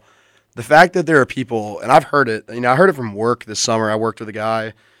football. The fact that there are people, and I've heard it. I heard it from work this summer. I worked with a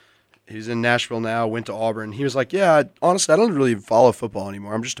guy. He's in Nashville now. Went to Auburn. He was like, "Yeah, honestly, I don't really follow football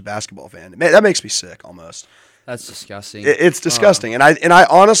anymore. I'm just a basketball fan." That makes me sick almost. That's disgusting. It's disgusting, and I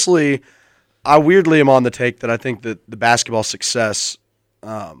honestly, I weirdly am on the take that I think that the basketball success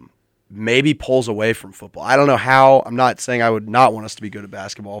maybe pulls away from football. I don't know how. I'm not saying I would not want us to be good at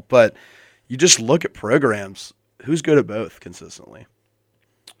basketball, but you just look at programs. Who's good at both consistently?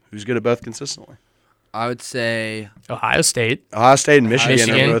 I would say Ohio State and Michigan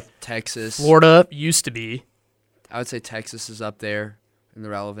are both. Texas. Florida used to be. I would say Texas is up there in the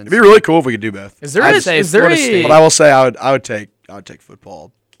relevance. It'd be really cool if we could do both. Is there I'd say Florida State. But I will say I would take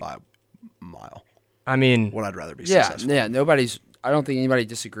football by a mile. I mean, What I'd rather be successful. Yeah. I don't think anybody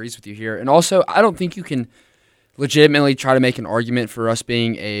disagrees with you here. And also, I don't think you can legitimately try to make an argument for us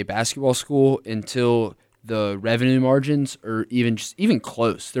being a basketball school until the revenue margins are even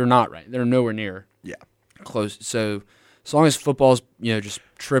close. They're not right. They're nowhere near close. So as long as football's just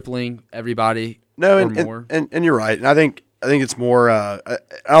tripling everybody or more. And you're right. And I think it's more. I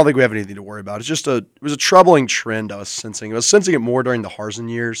don't think we have anything to worry about. It was a troubling trend I was sensing. I was sensing it more during the Harsin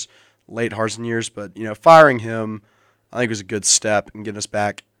years, late Harsin years. But firing him, I think was a good step in getting us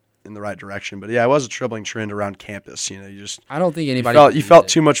back in the right direction. But yeah, it was a troubling trend around campus. I don't think anybody. You felt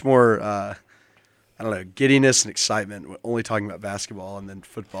too much more. I don't know, giddiness and excitement, only talking about basketball and then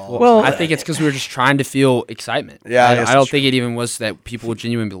football. Well, I think it's because we were just trying to feel excitement. Yeah, I don't think it even was that people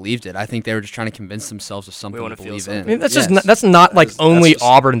genuinely believed it. I think they were just trying to convince themselves of something to believe in. I mean, that's not only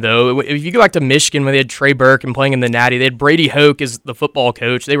Auburn, though. If you go back to Michigan when they had Trey Burke and playing in the Natty, they had Brady Hoke as the football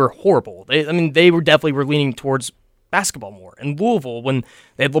coach. They were horrible. They were definitely leaning towards basketball more. In Louisville, when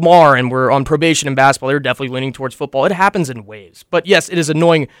they had Lamar and were on probation in basketball, they were definitely leaning towards football. It happens in waves. But yes, it is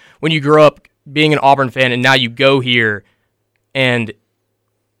annoying when you grow up being an Auburn fan and now you go here and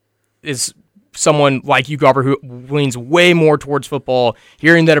is someone like you, Garber, who leans way more towards football,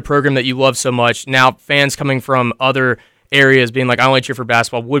 hearing that a program that you love so much, now fans coming from other areas being like, I only cheer for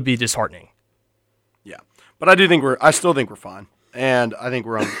basketball, would be disheartening. Yeah. But I still think we're fine. And I think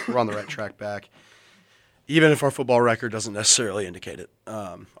we're on the right track back. Even if our football record doesn't necessarily indicate it.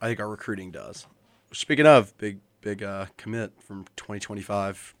 I think our recruiting does. Speaking of, big commit from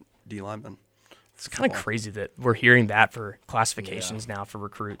 2025 D lineman. It's kind of crazy that we're hearing that for classifications now for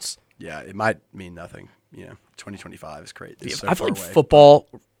recruits. Yeah, it might mean nothing. 2025 is great. It's so I feel far like away. football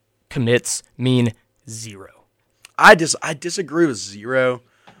commits mean zero. I disagree with zero,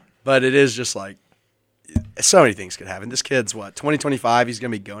 but it is just like so many things could happen. This kid's 2025. He's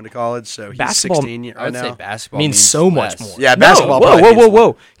gonna be going to college, so he's Basketball- 16 I would right now. say basketball means so much less. more. Yeah, No, basketball Whoa, probably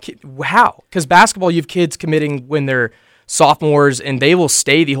means whoa. How? Because basketball, you have kids committing when they're sophomores, and they will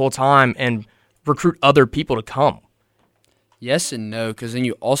stay the whole time and recruit other people to come. Yes and no, because then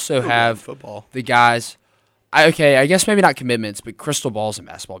you also have football. the guys. I guess maybe not commitments, but crystal balls in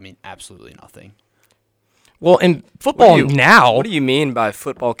basketball mean absolutely nothing. Well, in football now, What do you mean by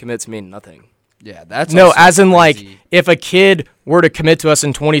football commits mean nothing? Yeah, that's no, also as in crazy. like if a kid were to commit to us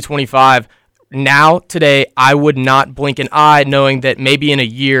in 2025, now today I would not blink an eye knowing that maybe in a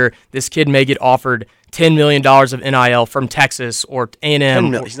year this kid may get offered $10 million of NIL from Texas or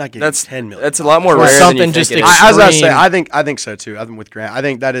A&M. He's not getting That's $10 million. That's a lot more Or rare something than you just think it ex- is. I was gonna say, extreme. I think so too. I'm with Grant. I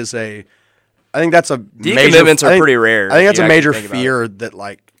think that's a major. Decommitments are pretty rare. I think that's if a you major actually think about fear that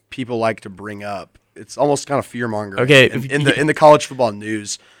like people like to bring up. It's almost kind of fear mongering. Okay, in the college football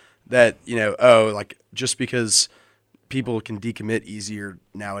news, that like just because people can decommit easier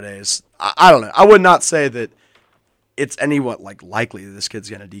nowadays. I don't know. I would not say that it's anyone like likely that this kid's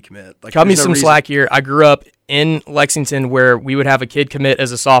gonna decommit. Like, Cut me there's no some reason- slack here. I grew up in Lexington where we would have a kid commit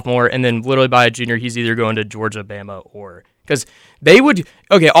as a sophomore, and then literally by a junior, he's either going to Georgia, Bama, or Because they would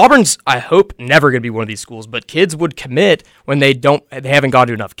Auburn's, I hope, never going to be one of these schools, but kids would commit when they haven't gone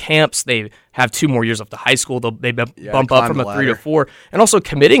to enough camps. They have 2 more years up to high school. They bump up from a 3 to 4, and also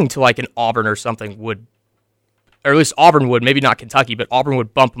committing to like an Auburn or something would, or at least Auburn would, maybe not Kentucky, but Auburn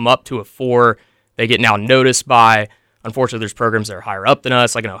would bump them up to a 4. They get now noticed by. Unfortunately, there's programs that are higher up than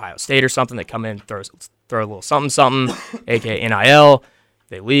us, like an Ohio State or something, that come in, throw a little something, aka NIL.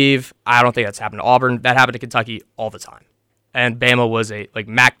 They leave. I don't think that's happened to Auburn. That happened to Kentucky all the time. And Bama was like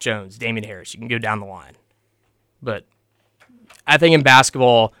Mac Jones, Damian Harris. You can go down the line. But I think in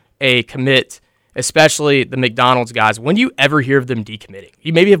basketball, a commit, especially the McDonald's guys, when do you ever hear of them decommitting?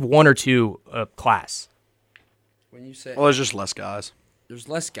 You maybe have 1 or 2 class. When you say, well, there's just less guys. There's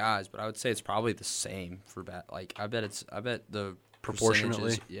less guys, but I would say it's probably the same for like I bet the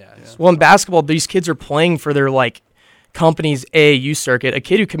proportionately. Yeah. Well, in basketball, these kids are playing for their like company's AAU circuit. A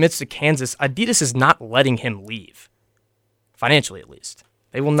kid who commits to Kansas, Adidas is not letting him leave. Financially, at least.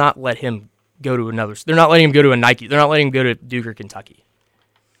 They will not let him go to another. They're not letting him go to a Nike. They're not letting him go to Duke or Kentucky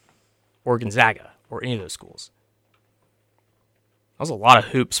or Gonzaga or any of those schools. That was a lot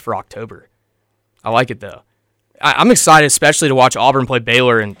of hoops for October. I like it, though. I'm excited, especially to watch Auburn play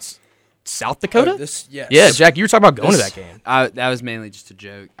Baylor in South Dakota. Yes. Yeah, Jack, you were talking about going to that game. That was mainly just a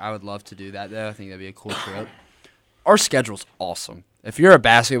joke. I would love to do that, though. I think that'd be a cool trip. Our schedule's awesome. If you're a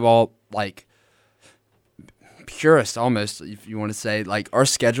basketball, like, purist almost, if you want to say, like, our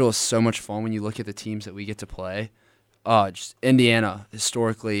schedule is so much fun when you look at the teams that we get to play. Just Indiana,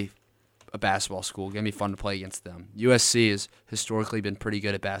 historically a basketball school, gonna be fun to play against them. USC has historically been pretty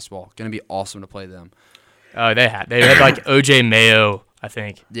good at basketball, gonna be awesome to play them. They had like OJ Mayo, I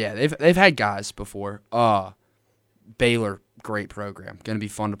think. Yeah, they've had guys before. Baylor, great program, gonna be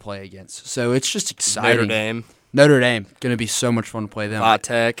fun to play against. So it's just exciting. Notre Dame, gonna be so much fun to play them.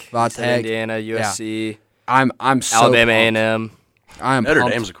 Tech, Indiana, USC. Yeah. I'm so Alabama pumped. A&M. I am Notre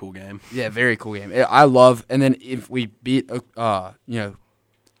pumped. Dame's a cool game. Yeah, very cool game. I love, and then if we beat,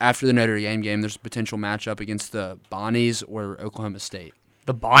 after the Notre Dame game, there's a potential matchup against the Bonnies or Oklahoma State.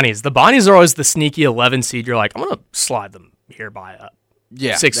 The Bonnies are always the sneaky 11 seed. You're like, I'm gonna slide them here by a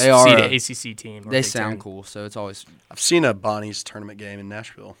 6 seed ACC team. They sound cool, so it's always. I've seen a Bonnie's tournament game in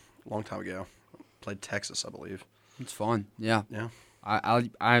Nashville a long time ago. Played Texas, I believe. It's fun. Yeah. Yeah.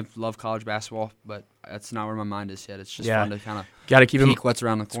 I love college basketball, but that's not where my mind is yet. It's just fun to kind of gotta keep peek what's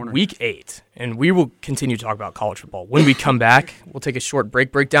around the corner. Week 8, and we will continue to talk about college football. When we come back, we'll take a short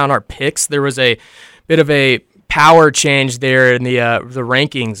break down our picks. There was a bit of a power change there in the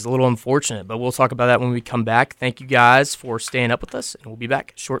rankings, a little unfortunate, but we'll talk about that when we come back. Thank you guys for staying up with us, and we'll be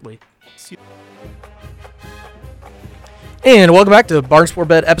back shortly. See you. And welcome back to Barnsport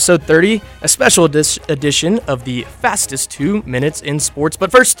Bet episode 30, a special edition of the fastest 2 minutes in sports.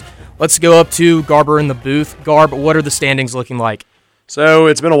 But first, let's go up to Garber in the booth. Garb, what are the standings looking like? So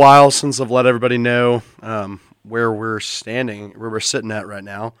it's been a while since I've let everybody know where we're sitting at right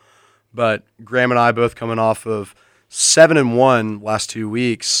now. But Graham and I, both coming off of 7-1 last 2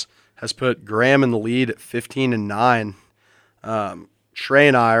 weeks, has put Graham in the lead at 15-9. Trey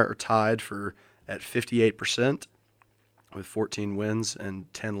and I are tied at 58%. With 14 wins and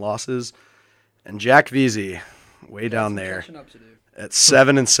 10 losses. And Jack Veazey, way down there, at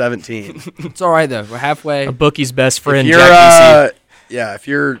 7-17. It's all right, though. We're halfway. A bookie's best friend, Jack Veazey. Yeah, if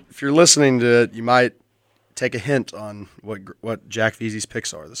you're listening to it, you might take a hint on what Jack Veazey's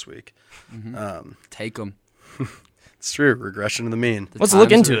picks are this week. Mm-hmm. Take them. It's true. Regression to the mean. Let's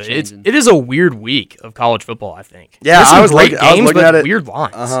look into it. It is a weird week of college football, I think. Yeah, I was looking at it. Weird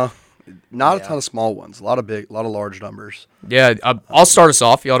lines. Uh-huh. Not a ton of small ones. A lot of large numbers. Yeah, I'll start us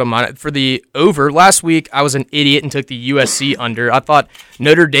off. Y'all don't mind. For the over, last week I was an idiot and took the USC under. I thought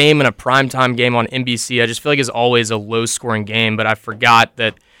Notre Dame in a primetime game on NBC, I just feel like is always a low-scoring game, but I forgot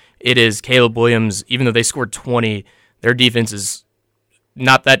that it is Caleb Williams. Even though they scored 20, their defense is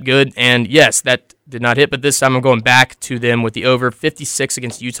not that good. And, yes, that did not hit, but this time I'm going back to them with the over. 56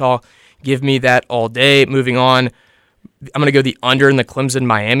 against Utah. Give me that all day. Moving on. I'm going to go the under in the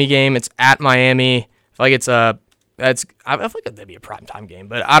Clemson-Miami game. It's at Miami. I feel like I feel like that'd be a primetime game,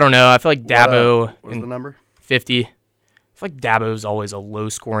 but I don't know. I feel like Dabo. What's the number? 50. I feel like Dabo's always a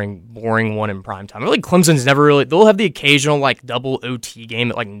low-scoring, boring one in primetime. I feel like Clemson's never really. They'll have the occasional like double OT game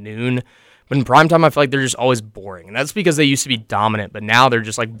at like noon, but in primetime I feel like they're just always boring, and that's because they used to be dominant, but now they're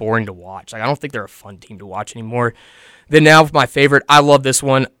just like boring to watch. Like I don't think they're a fun team to watch anymore. Then now for my favorite, I love this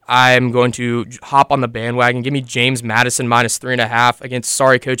one. I'm going to hop on the bandwagon. Give me James Madison minus 3.5 against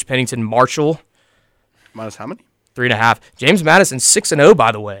Coach Pennington Marshall. Minus how many? 3.5. James Madison 6-0,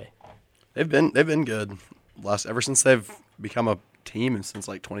 by the way. They've been good ever since they've become a team and since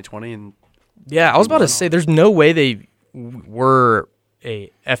like 2020 and. Yeah, I was about to say there's no way they were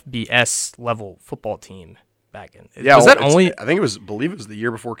a FBS level football team back in. Yeah, was that only? I think believe it was the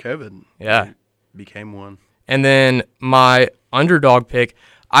year before COVID. Yeah, They became one. And then my underdog pick,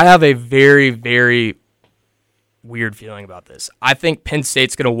 I have a very, very weird feeling about this. I think Penn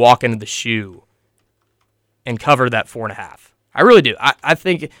State's going to walk into the shoe and cover that 4.5. I really do. I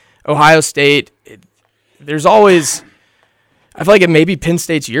think Ohio State, there's always, I feel like it may be Penn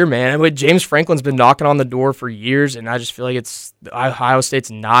State's year, man. I mean, James Franklin's been knocking on the door for years, and I just feel like Ohio State's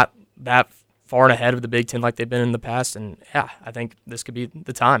not that far and ahead of the Big Ten like they've been in the past. And, yeah, I think this could be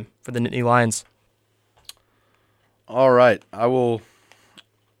the time for the Nittany Lions. All right, I will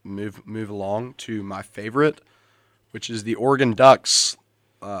move along to my favorite, which is the Oregon Ducks,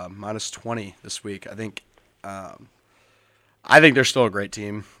 minus 20 this week. I think they're still a great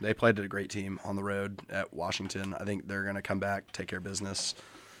team. They played a great team on the road at Washington. I think they're going to come back, take care of business.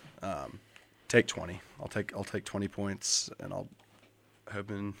 Take 20. I'll take 20 points, and I'll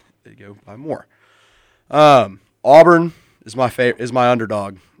hoping they go by more. Auburn is my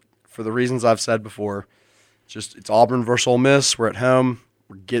underdog for the reasons I've said before. It's Auburn versus Ole Miss. We're at home.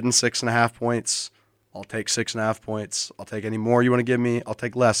 We're getting 6.5 points. I'll take 6.5 points. I'll take any more you want to give me. I'll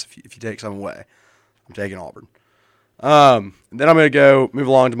take less if you take some away. I'm taking Auburn. And then I'm going to move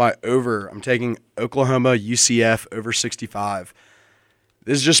along to my over. I'm taking Oklahoma UCF over 65.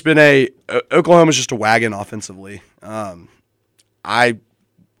 This has just been Oklahoma's just a wagon offensively. I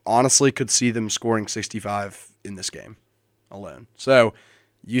honestly could see them scoring 65 in this game alone. So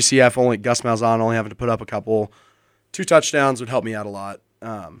UCF Gus Malzahn only having to put up 2 touchdowns would help me out a lot.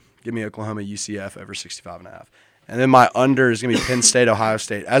 Give me Oklahoma UCF over 65.5. And then my under is going to be Penn State, Ohio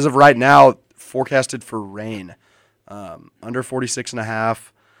State. As of right now, forecasted for rain. Under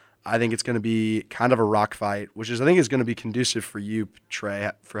 46.5. I think it's going to be kind of a rock fight, which I think is going to be conducive for you,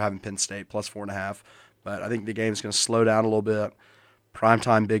 Trey, for having Penn State plus 4.5. But I think the game is going to slow down a little bit.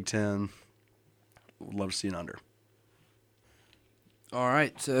 Primetime Big Ten. Would love to see an under. All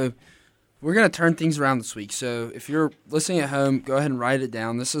right, so we're going to turn things around this week. So if you're listening at home, go ahead and write it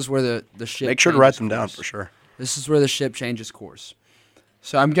down. This is where the ship Make sure to write them down for sure. This is where the ship changes course.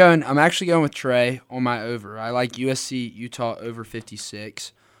 So I'm actually going with Trey on my over. I like USC Utah over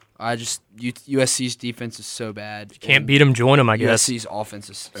 56. USC's defense is so bad. You can't beat them, join them, I guess. USC's offense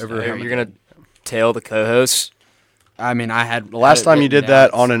is over. You're going to tail the co-hosts. I mean, the last time you did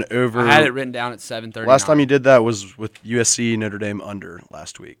that on an over. I had it written down at 7:30. Last time you did that was with USC Notre Dame under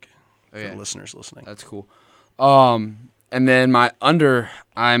last week. Okay. For the listeners listening. That's cool. And then my under,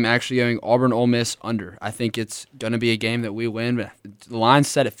 I'm actually going Auburn Ole Miss under. I think it's going to be a game that we win, but the line's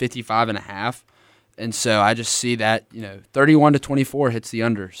set at 55.5. And so I just see that, 31-24 hits the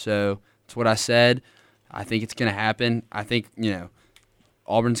under. So that's what I said. I think it's going to happen. I think,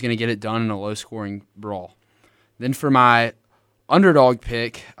 Auburn's going to get it done in a low-scoring brawl. Then for my underdog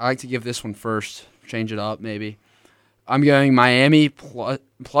pick, I like to give this one first, change it up maybe. I'm going Miami plus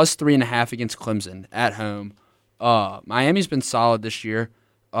 3.5 against Clemson at home. Miami's been solid this year.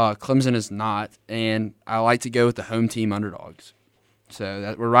 Clemson is not, and I like to go with the home team underdogs.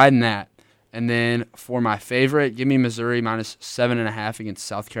 So we're riding that. And then for my favorite, give me Missouri minus 7.5 against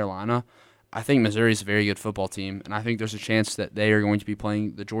South Carolina. I think Missouri's a very good football team, and I think there's a chance that they are going to be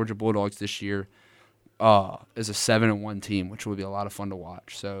playing the Georgia Bulldogs this year as a 7-1 team, which will be a lot of fun to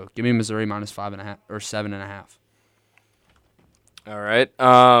watch. So give me Missouri minus 5.5 or 7.5. All right.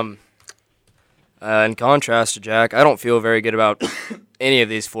 In contrast to Jack, I don't feel very good about any of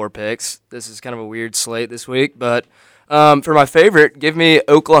these 4 picks. This is kind of a weird slate this week, but for my favorite, give me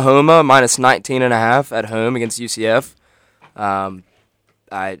Oklahoma minus 19.5 at home against UCF.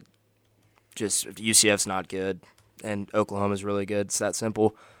 UCF's not good, and Oklahoma's really good. It's that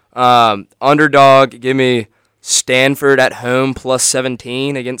simple. Underdog, give me Stanford at home plus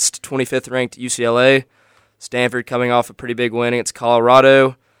 17 against 25th ranked UCLA. Stanford coming off a pretty big win against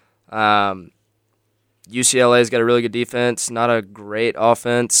Colorado. UCLA's got a really good defense, not a great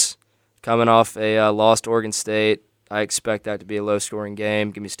offense. Coming off a loss to Oregon State, I expect that to be a low-scoring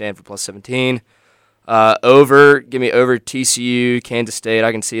game. Give me Stanford plus 17. Give me over TCU, Kansas State.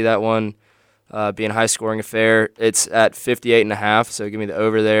 I can see that one being a high-scoring affair. It's at 58.5, so give me the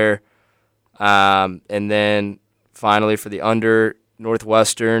over there. And then finally for the under,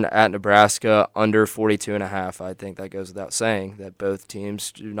 Northwestern at Nebraska, under 42.5. I think that goes without saying that both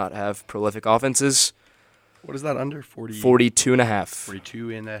teams do not have prolific offenses. What is that under? 42.5.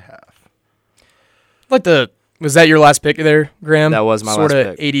 42.5. Was that your last pick there, Graham? That was my last pick.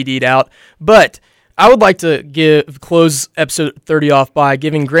 Sort of ADD'd out. But I would like to close episode 30 off by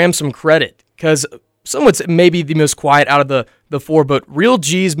giving Graham some credit because someone's maybe the most quiet out of the four, but real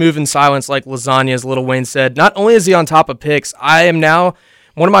G's move in silence like lasagna, as Lil Wayne said. Not only is he on top of picks, I am now,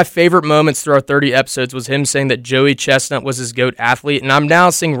 one of my favorite moments through our 30 episodes was him saying that Joey Chestnut was his GOAT athlete, and I'm now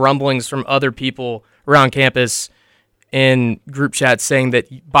seeing rumblings from other people around campus in group chats saying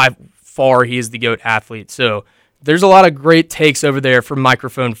that by far he is the GOAT athlete. So there's a lot of great takes over there from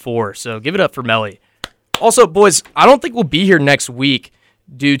Microphone 4, so give it up for Melly. Also, boys, I don't think we'll be here next week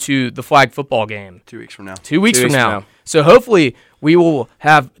due to the flag football game. 2 weeks from now. 2 weeks from now. So hopefully we will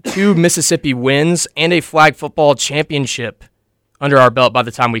have 2 Mississippi wins and a flag football championship under our belt by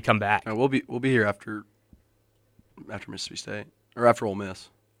the time we come back. We'll be here after Mississippi State or after Ole Miss.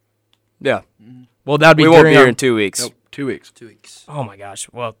 Yeah. Well, that'd be we won't be during here in 2 weeks. Nope, 2 weeks. 2 weeks. Oh my gosh.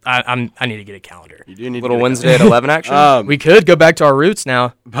 Well, I need to get a calendar. You do need Little to get Wednesday at 11 action. We could go back to our roots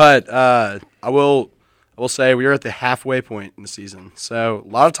now. But I will say we are at the halfway point in the season. So a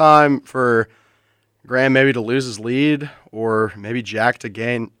lot of time for Graham maybe to lose his lead or maybe Jack to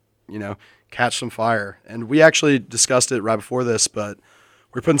gain, catch some fire. And we actually discussed it right before this, but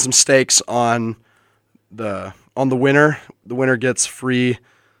we're putting some stakes on the winner. The winner gets free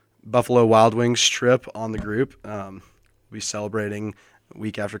Buffalo Wild Wings trip on the group. We'll be celebrating a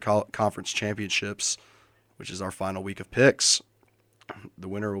week after conference championships, which is our final week of picks. The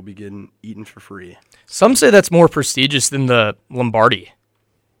winner will be getting eaten for free. Some say that's more prestigious than the Lombardi.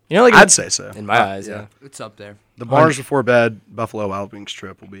 I'd say so. In my eyes, yeah. It's up there. The Barnes Before Bed Buffalo Wild Wings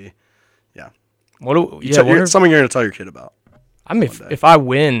trip will be, something you're going to tell your kid about. I mean, if I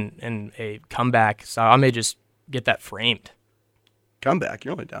win in a comeback, so I may just get that framed. Comeback.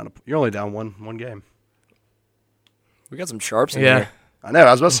 You're only down one game. We got some sharps in Yeah. here. I know.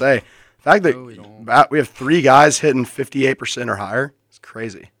 I was about to say, the fact that we have 3 guys hitting 58% or higher, it's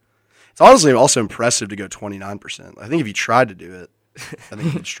crazy. It's honestly also impressive to go 29%. I think if you tried to do it, I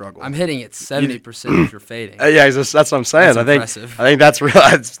think you'd struggle. I'm hitting it 70% if you're fading. Yeah, that's what I'm saying. That's impressive. I think that's real.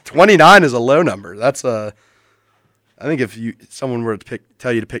 29 is a low number. I think if someone were to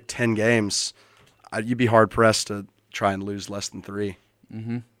tell you to pick 10 games, you'd be hard pressed to try and lose less than 3.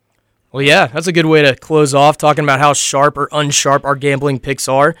 Mm-hmm. Well, yeah, that's a good way to close off, talking about how sharp or unsharp our gambling picks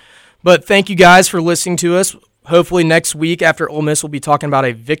are. But thank you guys for listening to us. Hopefully next week after Ole Miss, we'll be talking about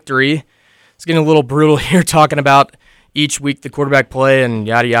a victory. It's getting a little brutal here talking about each week the quarterback play and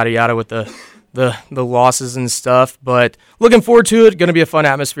yada, yada, yada with the losses and stuff. But looking forward to it. Going to be a fun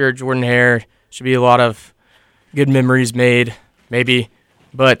atmosphere at Jordan Hare. Should be a lot of good memories made, maybe.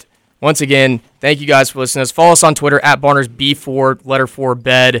 But once again, thank you guys for listening to us. Follow us on Twitter at BarnersB4, letter 4,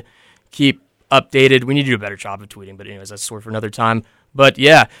 bed. Keep updated. We need to do a better job of tweeting, but anyways, that's a story for another time. But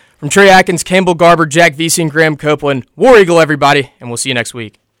yeah, from Trey Atkins, Campbell Garber, Jack Vesey, and Graham Copeland, War Eagle, everybody, and we'll see you next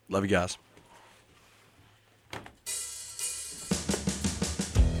week. Love you guys.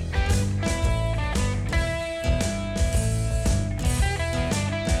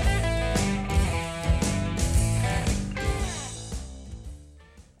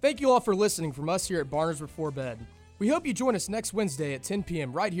 Thank you all for listening from us here at Barners Before Bed. We hope you join us next Wednesday at 10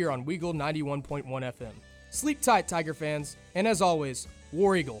 p.m. right here on Weagle 91.1 FM. Sleep tight, Tiger fans, and as always,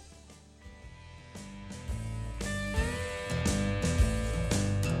 War Eagle.